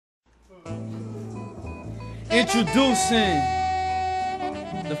Introducing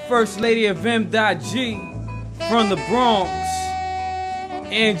the First Lady of M.G from the Bronx,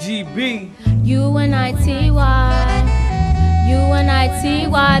 Angiie B. U.N.I.T.Y,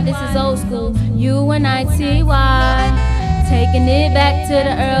 U.N.I.T.Y, this is old school. U.N.I.T.Y, taking it back to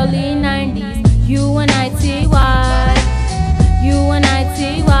the early 90s. U.N.I.T.Y,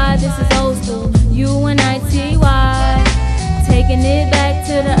 U.N.I.T.Y, this is old school. U.N.I.T.Y, taking it back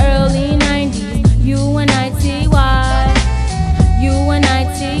to the early 90s. U.N.I.T.Y,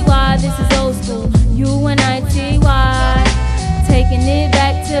 U.N.I.T.Y, this is old school. U.N.I.T.Y, taking it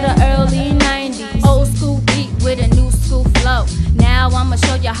back to the early 90s. Old school beat with a new school flow. Now I'ma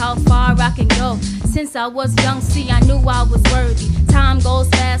show you how far I can go. Since I was young, see, I knew I was worthy. Time goes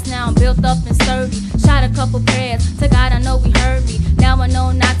fast, now I'm built up and sturdy. Shot a couple prayers to God, I know He heard me. Now I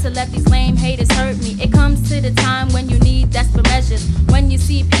know not to let these lame haters hurt me. It comes to the time when you need desperate measures. When you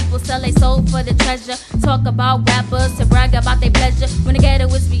see people sell their soul for the treasure. Talk about rappers to brag about their pleasure. When the ghetto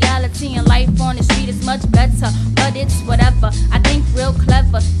is reality and life on the street is much better. But it's whatever, I think real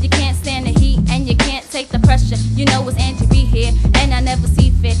clever. You can't stand the heat and you can't take the pressure. You know it's Angiie B here, and I never see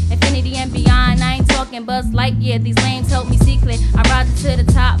fit. Infinity and beyond, I ain't talking Buzz Lightyear. These lames help me see clear. I rise to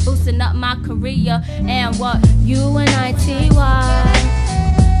the top, boosting up my career. And what? U.N.I.T.Y,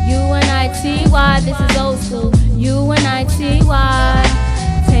 U.N.I.T.Y, this is old school. U.N.I.T.Y,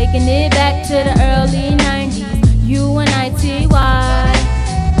 taking it back to the early 90s. U.N.I.T.Y,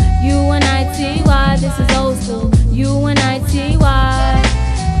 U.N.I.T.Y, this is old school. U.N.I.T.Y,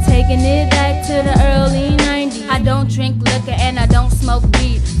 taking it back to the early 90s. I don't drink liquor and I don't smoke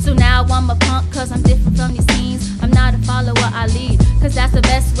weed. So now I'm a punk cause I'm different from these scenes. I'm not a follower, I lead, cause that's the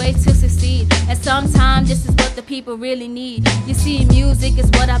best way to succeed. And sometimes this is what the people really need. You see, music is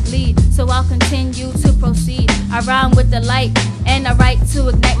what I bleed, so I'll continue to proceed. I rhyme with the light and I write to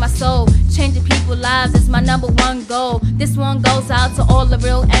ignite my soul. Changing people's lives is my #1 goal. This one goes out to all the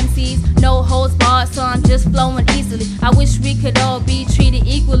real MCs. No holds barred, so I'm just flowing easily. I wish we could all be treated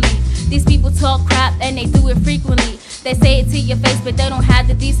equally. These people talk crap and they do it frequently. They say it to your face, but they don't have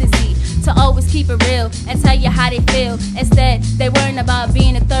the decency to always keep it real and tell you how they feel. Instead, they worrying about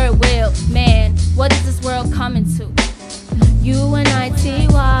being a third wheel. Man, what is this world coming to?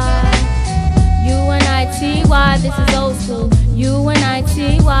 U.N.I.T.Y, U.N.I.T.Y, this is old school.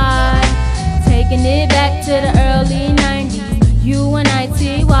 U.N.I.T.Y, taking it back to the early 90s.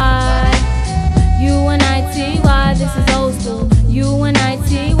 U.N.I.T.Y, U.N.I.T.Y, this is old school.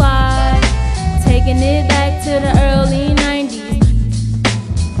 U.N.I.T.Y, taking it back to the early